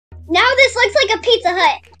Now this looks like a Pizza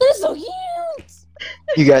Hut. This is so cute.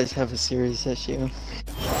 You guys have a serious issue.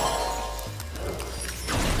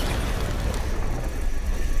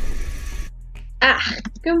 Ah,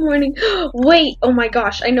 good morning. Wait, oh my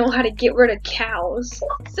gosh, I know how to get rid of cows.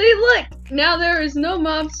 See, look, now there is no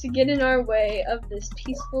mobs to get in our way of this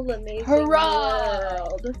peaceful, amazing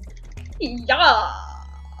world. Yeah.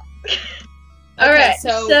 Alright,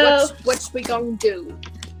 so what we gonna do?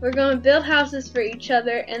 We're gonna build houses for each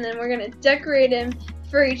other, and then we're gonna decorate them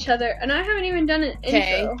for each other. And I haven't even done an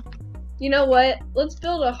intro. You know what? Let's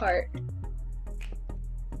build a heart.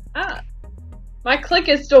 Ah. My click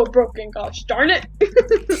is still broken, gosh darn it.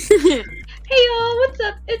 Hey y'all, what's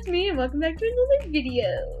up? It's me and welcome back to another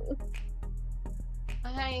video.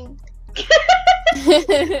 Hi.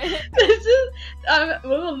 This is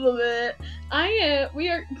we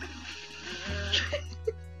are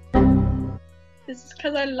this is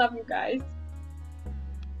because I love you guys.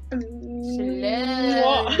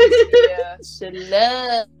 She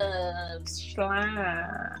loves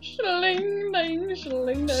slime. Shling ding,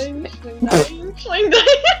 shling ding, shling ding, shling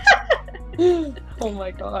ding. Oh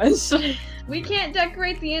my gosh. We can't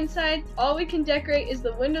decorate the inside. All we can decorate is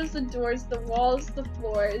the windows, the doors, the walls, the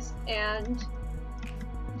floors, and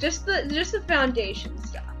just the foundation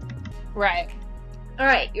stuff. Right.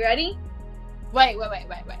 Alright, you ready? Wait.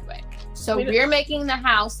 So we're making the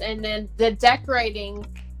house, and then the decorating,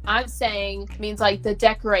 I'm saying, means like the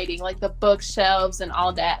decorating, like the bookshelves and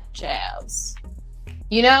all that jazz.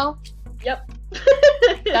 You know? Yep.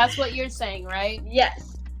 That's what you're saying, right?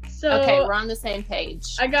 Yes. So okay, we're on the same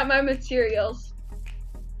page. I got my materials.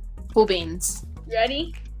 Cool beans.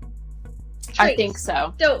 Ready? I think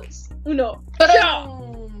so. Dos. Uno.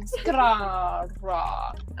 Boom.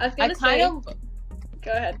 I kind of.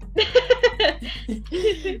 Go ahead.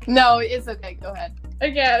 No, it's okay. Go ahead.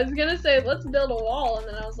 Okay, I was gonna say let's build a wall, and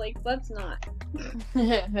then I was like, let's not.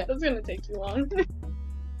 That's gonna take too long.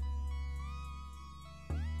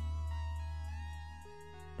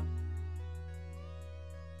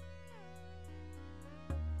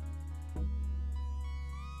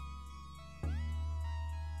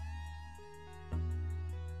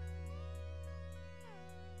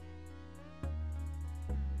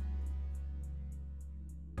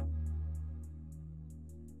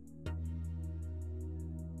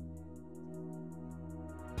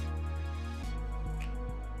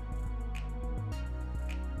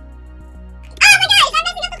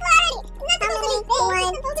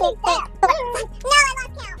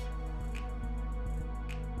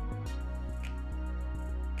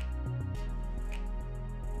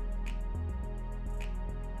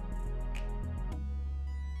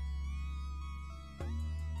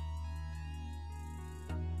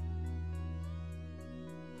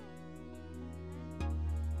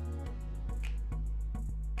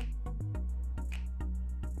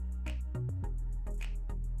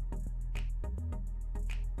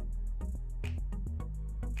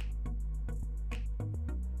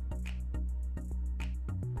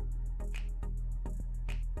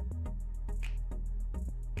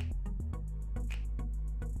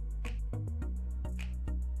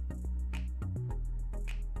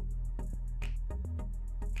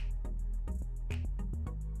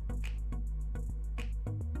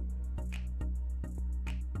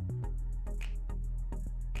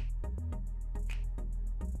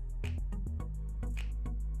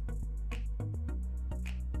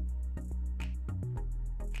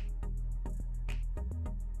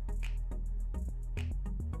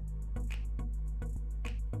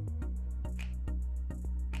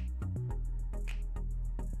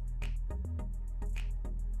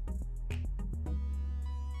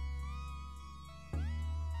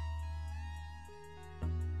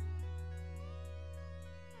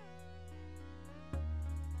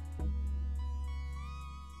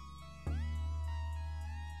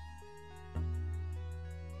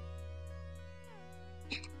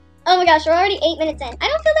 Oh my gosh, we're already 8 minutes in. I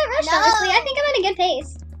don't feel that rushed, honestly. I think I'm at a good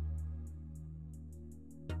pace.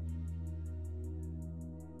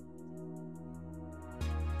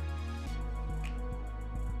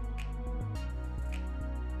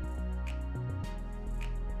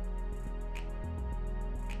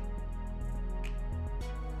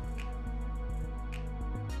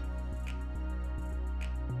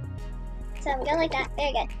 So we go like that.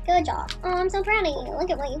 Very good. Good job. Oh, I'm so proud of you. Look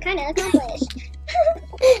at what you kind of accomplished.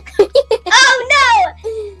 Oh no!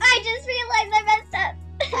 I just realized I messed up.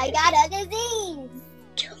 I got a disease.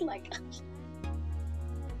 Oh my gosh.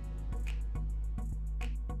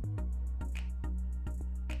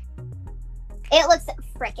 It looks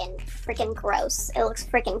freaking gross. It looks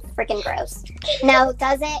freaking gross. No,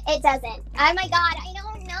 does it? It doesn't. Oh my god, I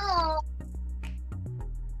don't know.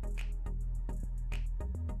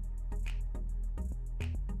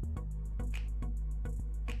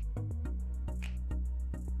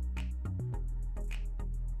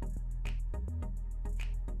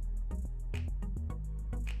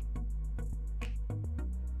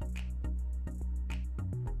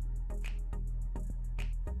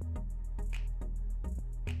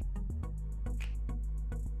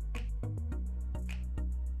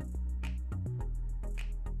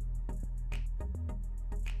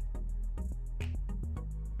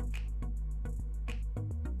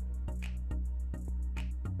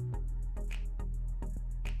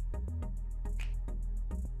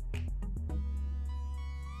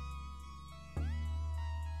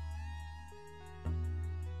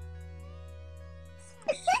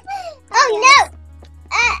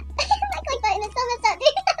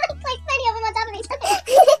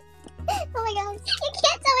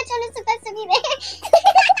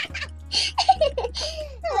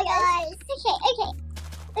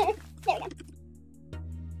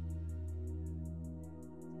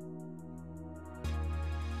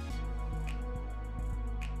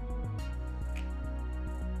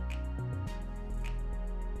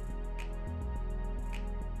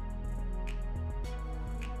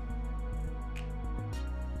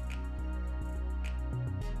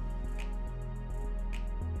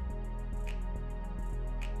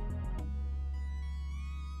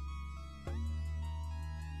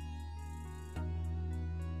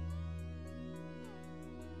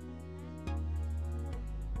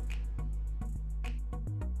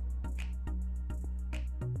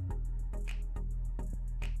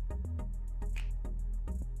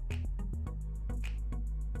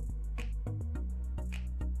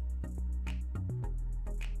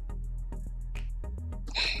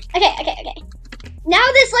 Okay. Now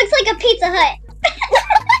this looks like a Pizza Hut.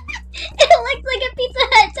 It looks like a Pizza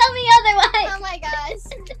Hut. Tell me otherwise. Oh my gosh.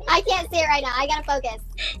 I can't see it right now. I gotta focus.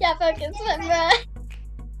 Yeah, focus, bro.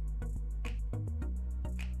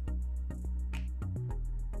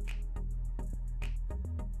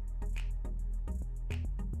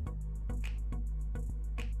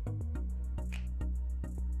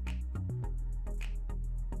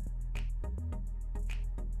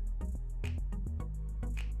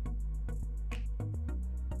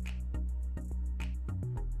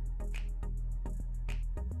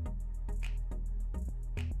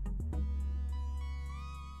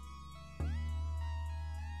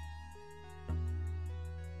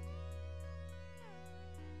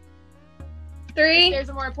 Three, Stairs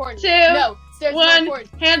are more important. two, No, stairs are more one,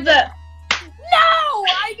 important. hands up. No,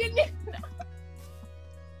 I didn't.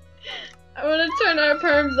 I'm gonna turn our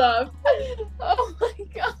perms off. Oh my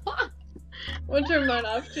god. We'll turn mine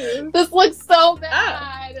off too. This looks so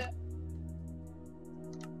bad.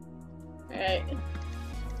 Alright.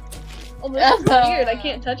 Oh, this is weird. I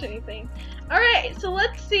can't touch anything. Alright, so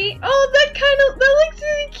let's see. Oh, that looks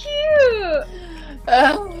really cute!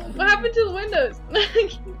 What happened to the windows?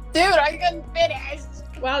 Dude, I couldn't finish.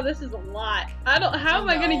 Wow, this is a lot. How am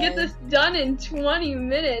I gonna get this done in 20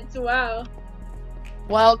 minutes? Wow.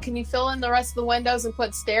 Well, can you fill in the rest of the windows and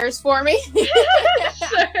put stairs for me?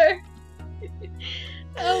 Sure.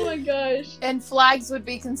 Oh my gosh. And flags would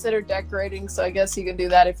be considered decorating, so I guess you can do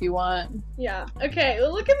that if you want. Yeah. Okay,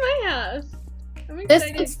 well, look at my house. I'm This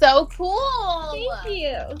excited. is so cool. Thank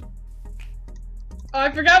you. Oh, I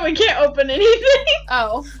forgot we can't open anything.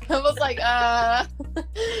 Oh, I was like,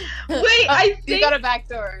 Wait, I think... You got a back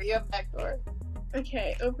door. You have a back door.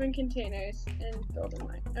 Okay, open containers and build a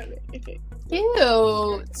mine. Okay.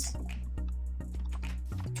 Cute.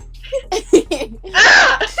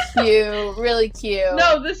 Ah! Cute. Really cute.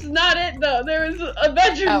 No, this is not it though. There was a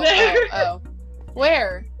bedroom there. Oh.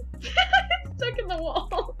 Where? Stuck in the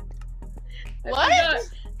wall. What? I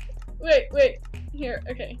forgot. Wait. Here,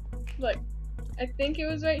 okay. Look. I think it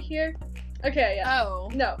was right here. Okay, yeah. Oh.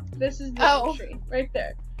 No, this is the tree. Right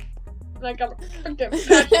there. Like, I'm gonna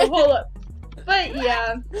patch the hole up. But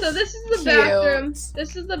yeah, so this is the bathroom.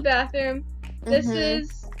 This is the bathroom. This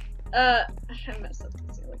is, I messed up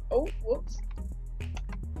the ceiling. Oh, whoops.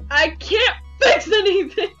 I can't fix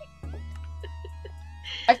anything!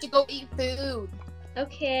 I have to go eat food.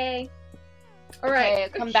 Okay. Alright. Okay, I'll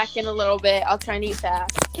come back in a little bit. I'll try and eat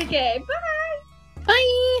fast. Okay, bye!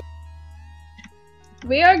 Bye!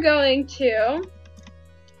 We are going to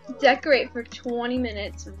decorate for 20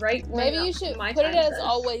 minutes right now. Maybe you should put it as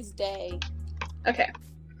always day. Okay.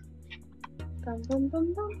 Bum, bum,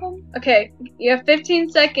 bum, bum, bum. Okay, you have 15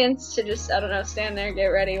 seconds to just, I don't know, stand there, get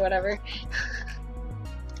ready, whatever.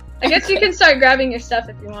 I guess you can start grabbing your stuff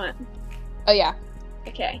if you want. Oh, yeah.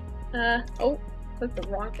 Okay. Oh, clicked the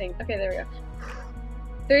wrong thing. Okay, there we go.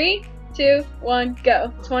 3, 2, 1,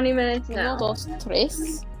 go. 20 minutes now. 1, 2, 3.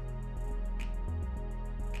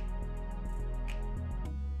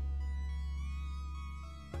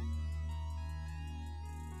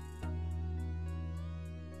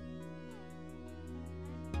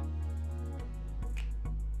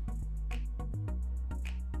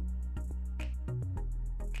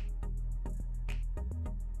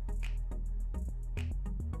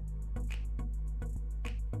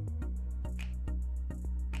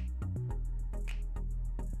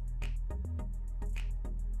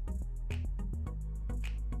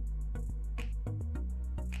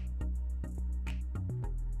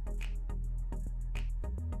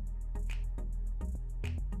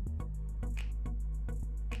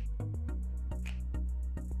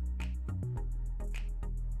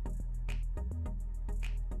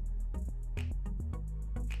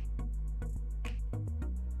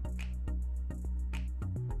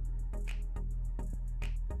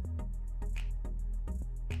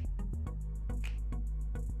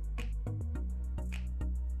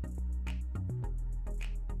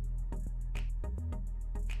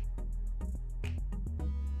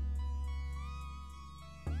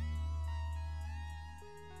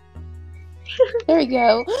 There we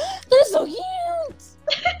go. They're so cute!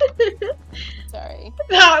 Sorry.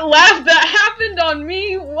 That laugh that happened on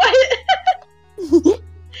me? What?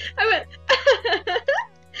 I went.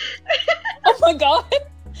 Oh my god!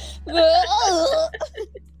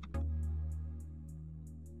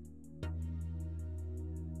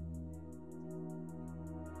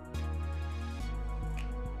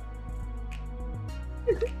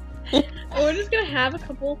 Oh, we're just gonna have a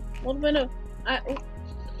little bit of.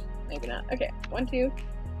 Maybe not. Okay, 1, 2.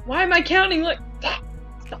 Why am I counting? Look.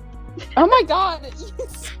 Stop. Oh my god, you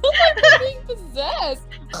sound like you're being possessed.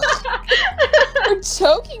 Or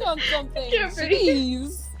choking on something. Can't breathe.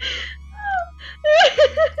 Jeez.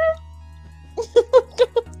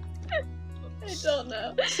 I don't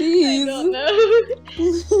know. Jeez. I don't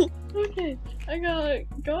know. Okay, I gotta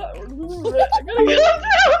calm down. I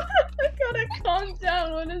gotta calm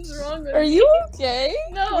down. What is wrong with Are me? you okay?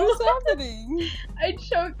 No. What's happening? I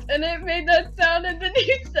choked and it made that sound, and then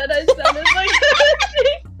you said I sounded like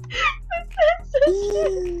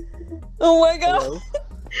Oh my god.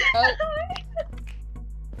 Hello?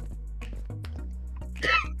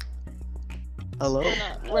 Oh, Hello?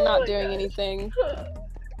 we're not my doing gosh. anything.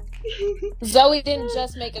 Zoe didn't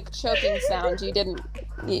just make a choking sound. You didn't.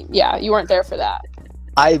 Yeah, you weren't there for that.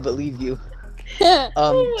 I believe you.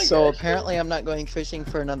 Oh my So gosh. apparently I'm not going fishing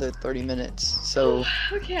for another 30 minutes. So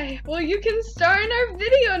Okay, well you can star in our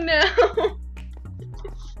video now.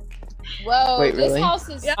 Whoa, Wait, this really? house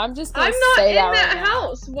is. Yeah, I'm just gonna I'm not say in that that right now.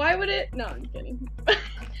 house. Why would it? No, I'm kidding.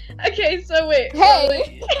 Okay, so wait.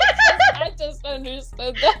 Hey, I just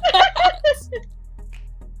understood that.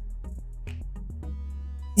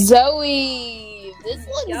 Zoe, this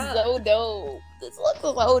looks Yeah. so dope. This looks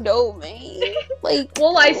so dope, man. Like,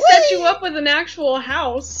 Well, I what? set you up with an actual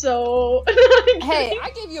house, so. Hey, I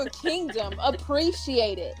gave you a kingdom.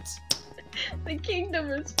 Appreciate it. The kingdom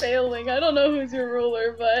is failing. I don't know who's your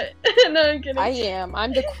ruler, but no, I'm kidding. I am.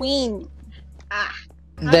 I'm the queen. Ah.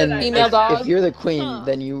 How then did I Female if, dog? if you're the queen, Huh.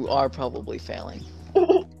 then you are probably failing.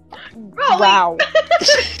 Wow.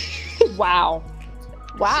 Wow.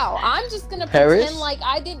 Wow. I'm just gonna Paris? pretend like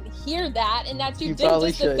I didn't hear that and that you You didn't probably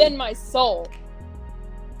just should. defend my soul.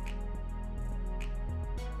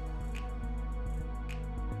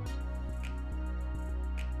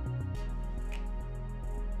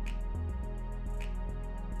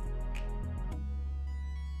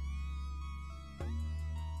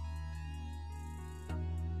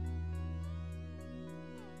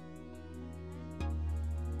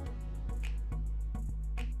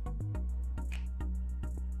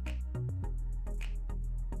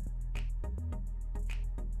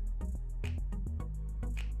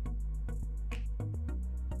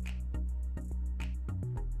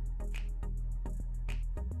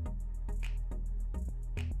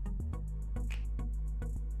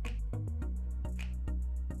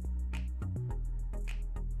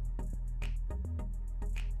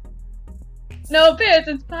 No, Paris,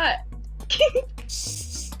 it's pot.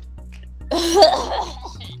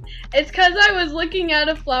 It's because I was looking at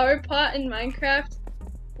a flower pot in Minecraft.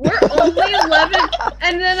 We're only 11,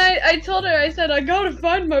 and then I told her, I said, I gotta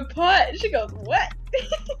find my pot. She goes, what?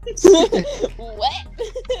 What?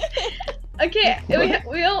 Okay,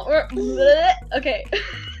 we're bleh. Okay.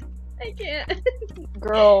 I can't.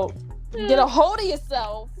 Girl, get a hold of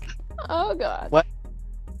yourself. Oh god. What?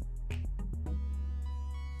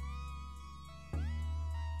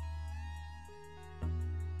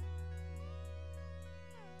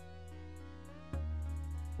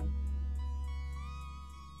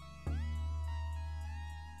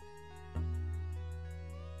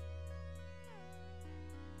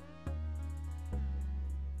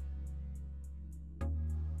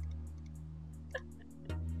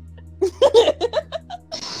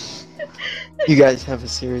 You guys have a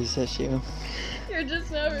serious issue. You're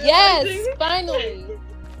just not realizing. Yes, finally.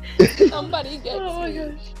 Somebody gets Oh my me.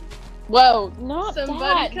 gosh. Whoa, not Somebody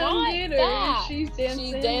that, come not get her. that. She's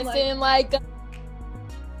dancing. She's dancing like a...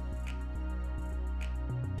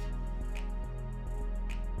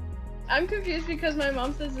 I'm confused because my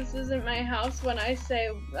mom says this isn't my house when I say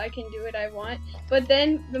I can do what I want. But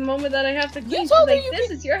then the moment that I have to clean, she's told her like, you this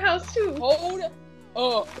could- is your house too. Hold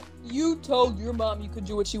up. You told your mom you could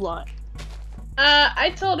do what you want.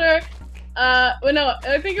 I told her, well no,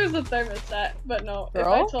 I think it was the thermostat, but no. If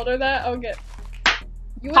I Girl? told her that, I would get,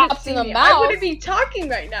 you wouldn't Pops see in the me. I mouth. wouldn't be talking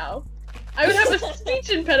right now. I would have a speech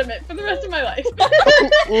impediment for the rest of my life.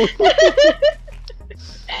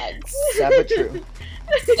 Sad but true.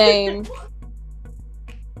 Same.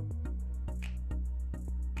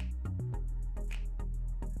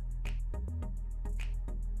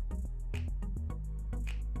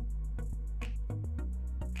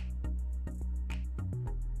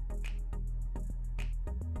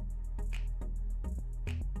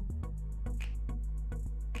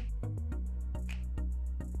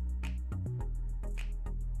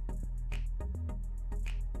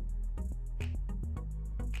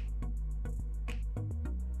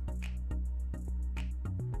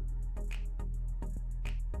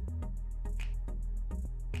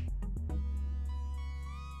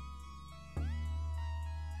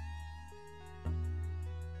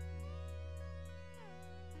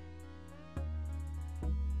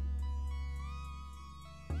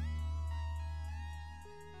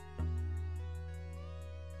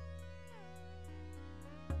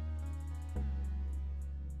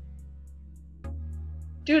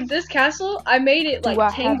 Dude, this castle, I made it like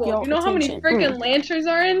Tangled. You know how many freaking lanterns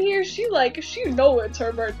are in here? She know it's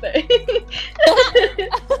her birthday.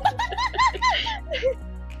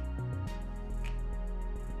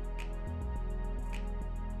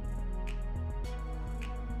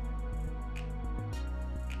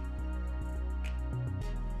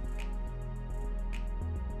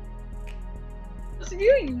 So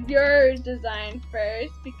do your design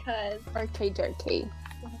first because arcade.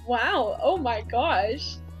 Wow, oh my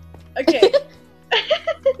gosh. Okay.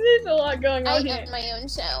 There's a lot going on here. I own my own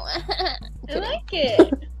show. I like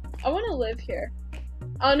it. I want to live here.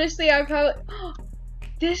 Honestly, I probably...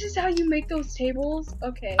 This is how you make those tables?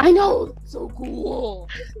 Okay. I know! So cool!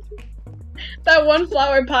 That one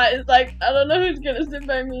flower pot is like, I don't know who's gonna sit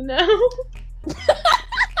by me now.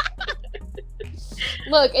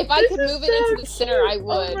 Look, if I could move it into the center, I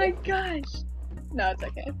would. Oh my gosh. No, it's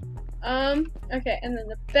okay. Okay, and then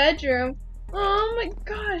the bedroom. Oh my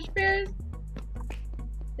gosh, Bears.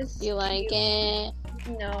 You like it?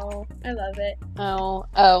 No, I love it. Oh.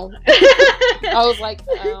 I was like,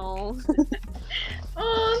 oh.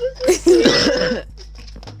 Oh, this is cute.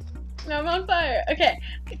 No, I'm on fire. Okay,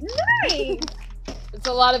 nice. It's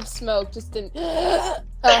a lot of smoke, just in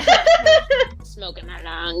smoke in my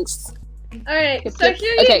lungs. Alright, so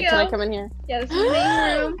here you go. Okay, can I come in here? Yeah, this is the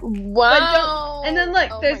main room. Wow. And then look,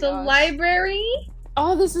 there's a library.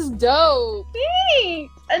 Oh, this is dope.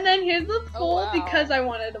 Thanks. And then here's the pool wow. because I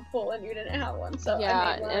wanted a pool and you didn't have one, so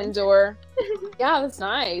I made one. Indoor. Yeah, that's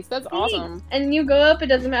nice. That's awesome. And you go up, it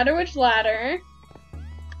doesn't matter which ladder.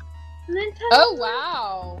 And then oh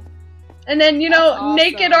wow. And then awesome.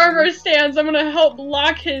 Naked Armor stands. I'm gonna help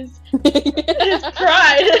block his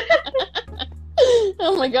pride.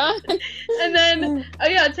 Oh my god. And then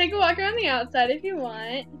take a walk around the outside if you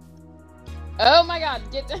want. Oh my god,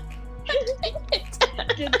 get down.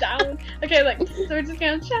 Get down. Okay, look. So we're just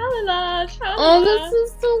going sha-la-la, sha-la-la. Oh, this is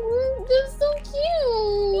so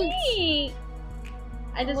cute. Neat.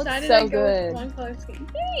 I decided so I'd go good. with one color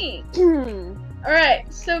scheme.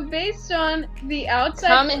 Alright, so based on the outside...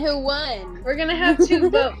 Comment who won. We're gonna have 2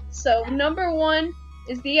 votes. So number 1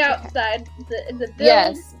 is the outside. The build.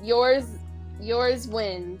 Yes, yours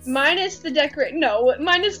wins. Minus the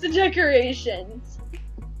decorations.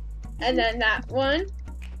 And then that one.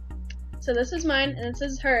 So this is mine, and this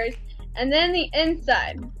is hers. And then the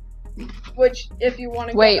inside. Which, if you want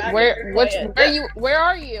to go back where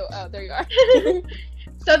are you? Oh, there you are.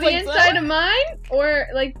 So the inside of mine, or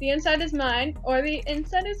like the inside is mine, or the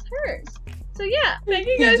inside is hers. So yeah, thank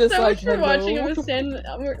you guys so much for watching. We're gonna sit in the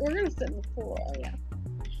pool. Oh yeah.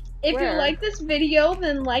 If you like this video,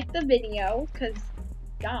 then like the video, cause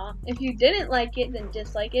yeah. If you didn't like it, then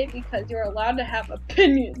dislike it because you're allowed to have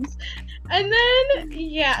opinions. And then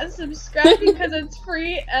subscribe because it's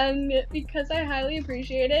free and because I highly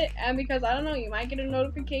appreciate it, and because I don't know, you might get a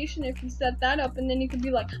notification if you set that up, and then you could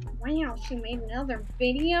be like, wow, she made another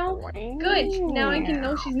video. Wow. Good. Now I can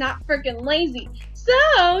know she's not freaking lazy. So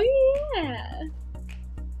yeah.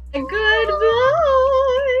 Goodbye.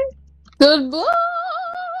 Goodbye.